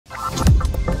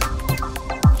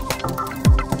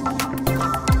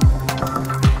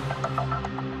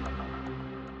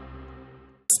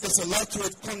is a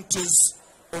lightweight contest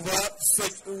over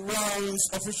 6 rounds.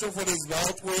 Official for this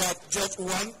bout, we have Judge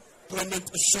 1, Clement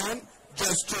Sean,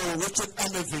 Judge 2, Richard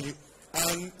Amevi,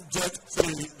 and Judge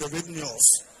 3, David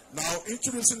Niels. Now,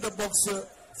 introducing the boxer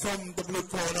from the blue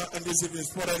corner, and this evening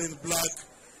spotted in black,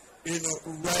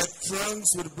 red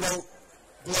trunks with black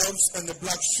gloves and a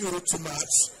black shoe to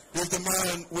match. He's the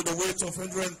man with a weight of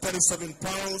 137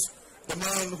 pounds, the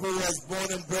man who was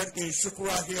born and bred in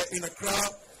Shukura here in Accra,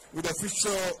 with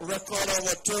official record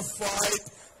of a 12 fight,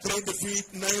 3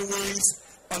 defeat, 9 wins,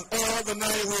 and all the 9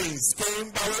 wins came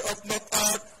by way of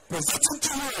knockout. Presenting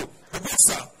to you, the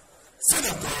boxer,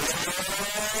 Senator Agbenyo.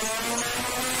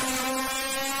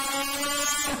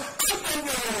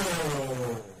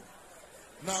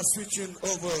 Now switching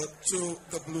over to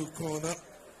the blue corner.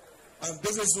 And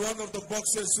this is one of the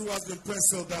boxers who has been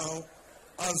penciled down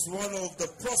as one of the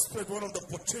prospect, one of the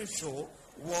potential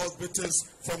world beaters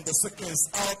from the Seconds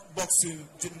Out Boxing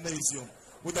Gymnasium.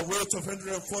 With a weight of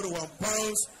 141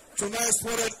 pounds, tonight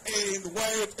spotted in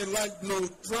white and light blue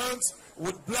trunks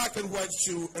with black and white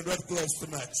shoe and red gloves to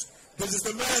match. This is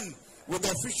the man with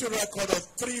the official record of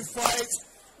 3 fights,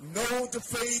 no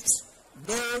defeats,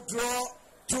 no draw,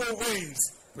 2 wins.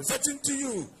 Presenting to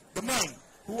you the man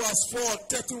who has fought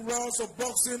 13 rounds of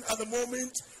boxing at the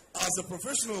moment as a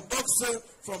professional boxer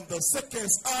from the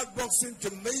Seconds Art Boxing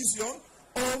Gymnasium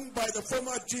owned by the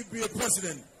former GBA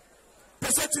president.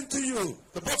 Presenting to you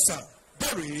the boxer,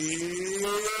 Derrick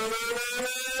Quaye.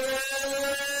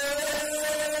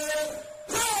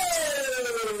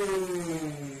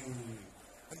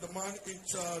 And the man in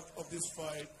charge of this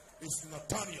fight is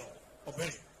Nathaniel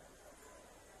Obey.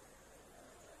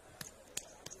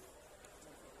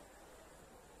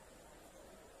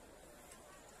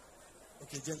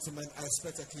 Okay, gentlemen, I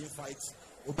expect a clean fight.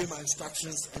 Obey my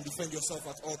instructions and defend yourself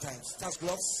at all times. Touch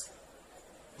gloves.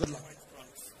 Good luck.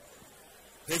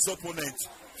 His opponent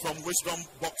from Wisdom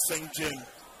Boxing Gym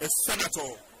is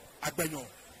Senator Agbenyo.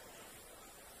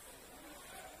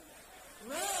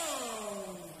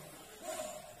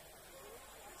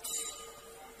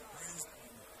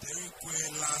 Derrick Quaye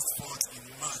last fought in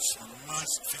March, on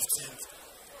March 15th,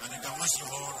 and in the Amashi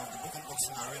Hall of the Bukom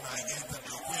Boxing Arena against Derrick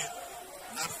Quaye.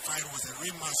 That fight was a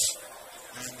rematch,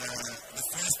 and the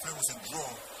first fight was a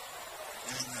draw,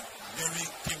 and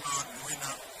Derrick came out the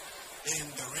winner in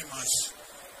the rematch.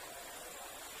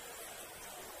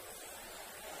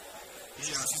 He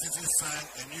has recently signed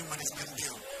a new management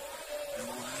deal and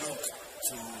will look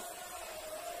to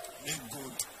make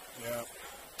good. Yeah.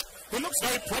 He looks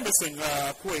very promising,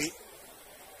 Quaye.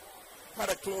 Had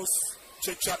a close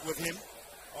chit-chat with him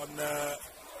on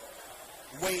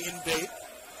weigh-in day.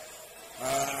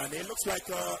 And it looks like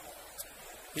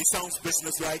he sounds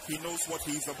businesslike. He knows what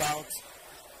he's about.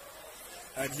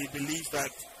 And he believes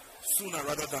that sooner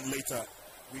rather than later,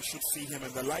 we should see him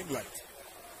in the limelight.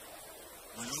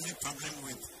 My only problem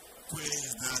with Quaye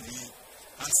is that he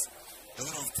has a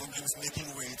lot of problems making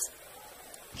weight.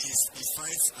 He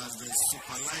fights at the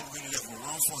super lightweight level,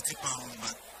 around 40 pounds,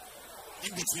 but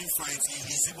in between fights,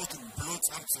 he's able to bloat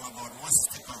up to about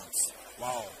 160 pounds.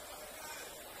 Wow.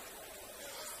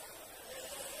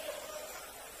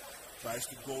 Tries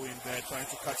to go in there, trying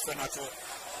to catch Senator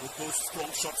with those strong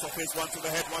shots of his, one to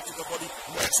the head, one to the body,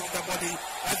 works on the body,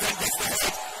 and then gets the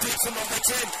head, takes him on the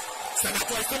chin.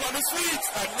 Senator is still on his feet,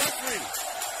 and referee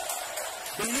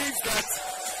believes that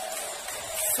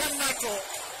Senator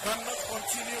cannot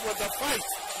continue with the fight.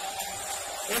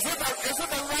 Is it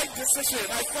the right decision?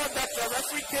 I thought that the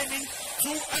referee came in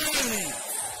too early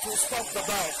to stop the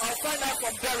bout. I'll find out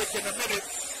from Derrick in a minute.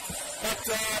 But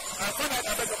I'll find out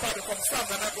from Sam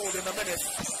and Gold in a minute.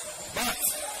 But,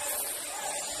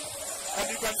 and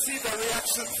you can see the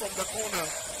reaction from the corner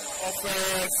of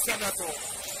Senator.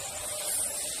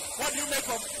 What do you make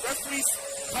of referees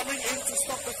coming in to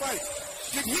stop the fight?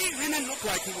 Did he really look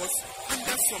like he was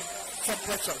under some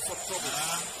pressure, some trouble?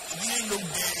 He didn't look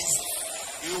dazed.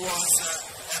 He was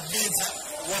a bit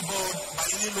wobbled, but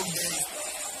he didn't look dazed.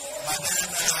 But then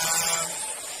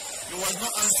he was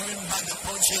not answering back the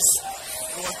punches.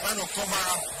 He was trying to cover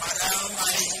up. But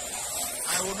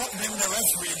I will not blame the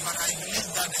referee, but I believe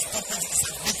that the stoppage is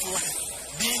a big one,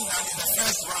 being that it's the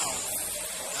first round.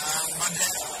 But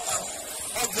then,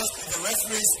 obviously, the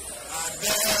referees are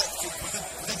there to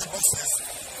protect the boxers.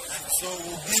 And so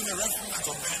we'll blame the referee not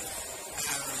to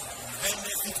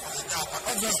benefit of the doubt. But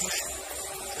obviously,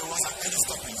 there was an early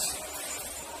stoppage.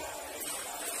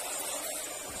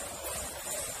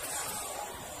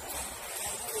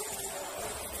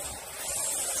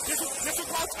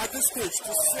 Difficult at this stage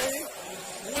to say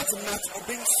what Nat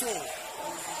Obing saw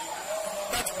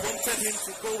that prompted him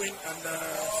to go in and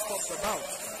stop the bout.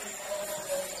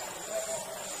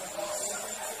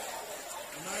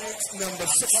 number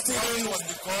 16 was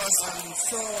because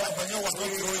Agbenyo was not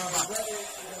throwing back.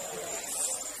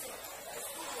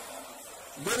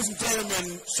 Ladies and gentlemen,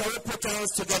 shall we put our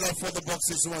hands together for the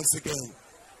boxers once again?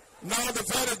 Now the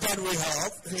verdict that we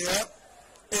have here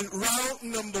in round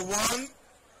number 1,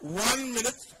 1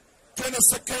 minute, 20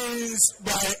 seconds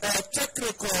by a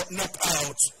technical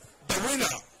knockout. The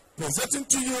winner, presenting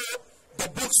to you the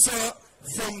boxer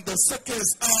from the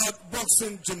Seconds Art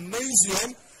Boxing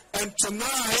Gymnasium. And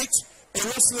tonight, it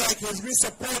looks like he's been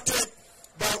supported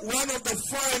by one of the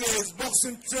finest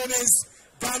boxing trainers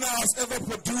Ghana has ever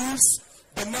produced.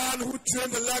 The man who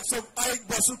trained the likes of Ike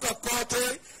Basuka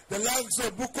Kote, the likes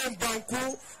of Bukom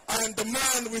Banku, and the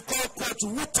man we call Coach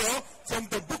Wuto from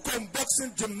the Bukom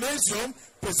Boxing Gymnasium,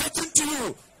 presenting to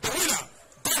you the winner.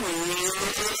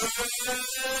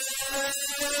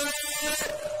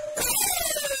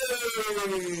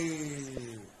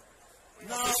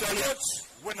 Now, Coach,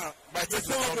 winner by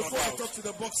before I talk to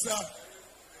the boxer,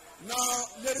 now,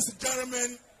 ladies and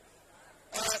gentlemen,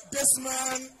 this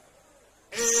man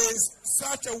is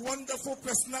such a wonderful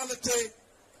personality.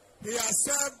 He has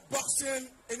served boxing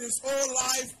in his whole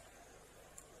life,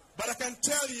 but I can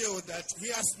tell you that he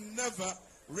has never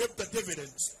reaped the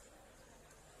dividends.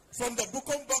 From the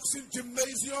Bukom Boxing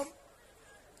Gymnasium,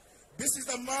 this is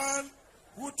the man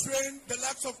who trained the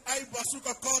likes of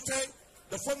Basuka Kote,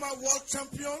 the former world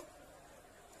champion,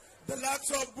 the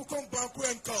likes of Bukom Banku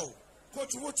and Co.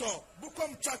 Coach Wuto,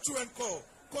 Bukom Chachu and Co.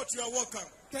 Coach, you are welcome.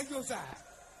 Thank you, sir.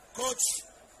 Coach,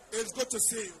 it's good to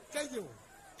see you. Thank you.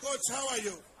 Coach, how are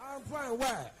you? I'm fine.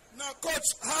 Well. Now, Coach,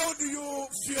 how do you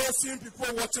feel seeing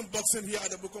people watching boxing here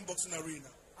at the Bukom Boxing Arena?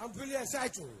 I'm really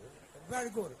excited. Very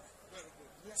good. Very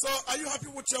good. So, are you happy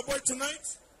with your boy tonight?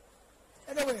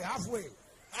 Anyway, halfway.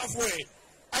 Halfway.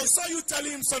 I saw you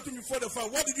telling him something before the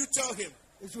fight. What did you tell him?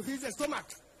 He should hit the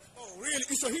stomach. Oh, really?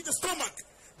 He should hit the stomach.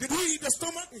 Did he hit the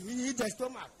stomach? He hit the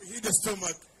stomach. He hit the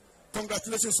stomach.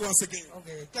 Congratulations once again.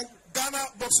 Okay, thank you. Ghana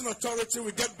Boxing Authority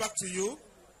will get back to you.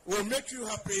 We'll make you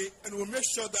happy, and we'll make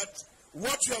sure that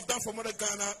what you have done for Mother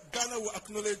Ghana, Ghana will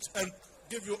acknowledge and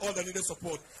give you all the needed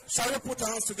support. Shall we put our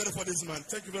hands together for this man?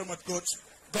 Thank you very much, Coach.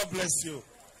 God bless you.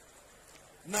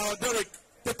 Now, Derrick,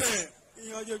 Tete.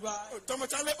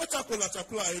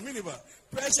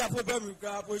 Pressure for Baby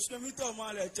Crab, which can meet on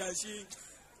my chashi.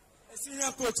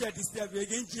 Senior coach at this step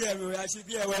again, I should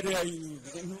be aware of you.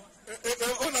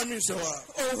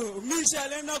 Oh,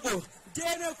 Michelle and Nago,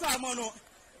 Daniel Carmano.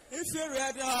 If you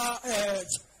read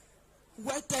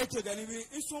white title, then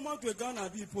it's so much to Ghana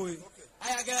people.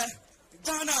 I get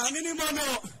Ghana, and any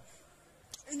mono.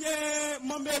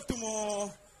 Mamma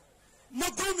tomorrow.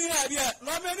 Mogumi, yeah,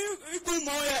 Lomani,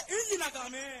 Igumoya,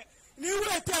 Inagame. New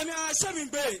way, tell me, I'm shoving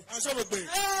bay. I'm shoving bay.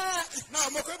 Now,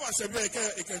 Mokoba should be a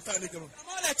can tell you.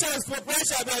 Mala chance for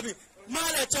pressure, baby.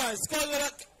 Mala chance. Call it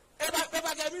a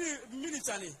minute.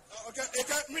 Okay,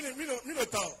 a minute.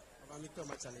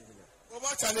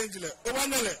 Over challenge. Over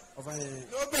Nele. Over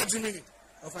Benjamin.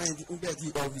 Over Ubedi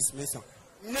of his mason.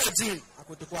 Najim. I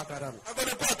go to Academy. I go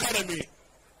to Academy.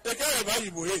 Take care of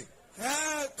valuable.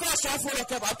 Cost of for a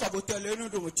after hotel, you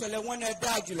know, tell one a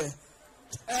dagule.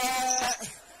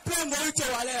 Plan Moricho,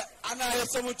 and I have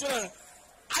some children.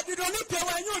 I did not know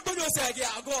when you go to say,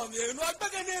 I go, you know, I'm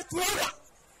begging it to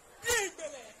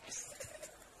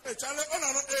Hey, Charlie, I'm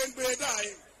going to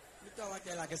die.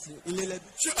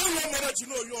 She only wanted to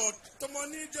know your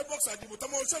Tomoni box at the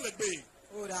Tomon Bay.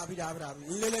 Oh, David,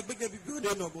 you let big people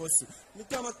don't know boss. You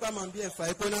come and be a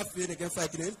fight, when I feel against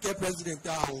fighting, President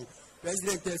Town,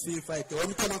 President Tessie fight, or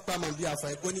you come and be a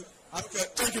fight. Okay,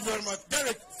 thank you very much.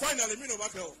 Derrick, finally, me no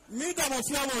back home. Me that was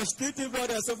Flamon, Street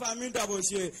Brothers of Aminta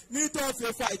Boshe, me to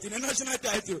your fight in a national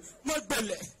title, not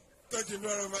belly. Thank you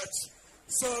very much.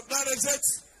 So that is it.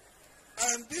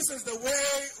 And this is the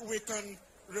way we can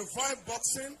revive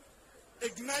boxing,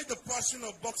 ignite the passion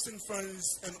of boxing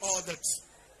fans and all that.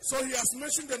 So he has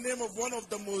mentioned the name of one of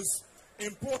the most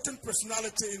important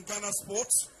personality in Ghana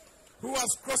sports, who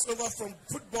has crossed over from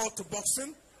football to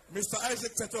boxing, Mr.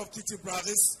 Isaac Teto of TT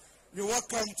Brothers. You're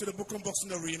welcome to the Bukom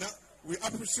Boxing Arena. We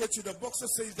appreciate you. The boxer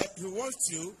says that he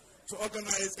wants you to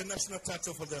organize a national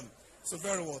title for them. So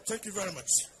very well. Thank you very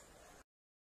much.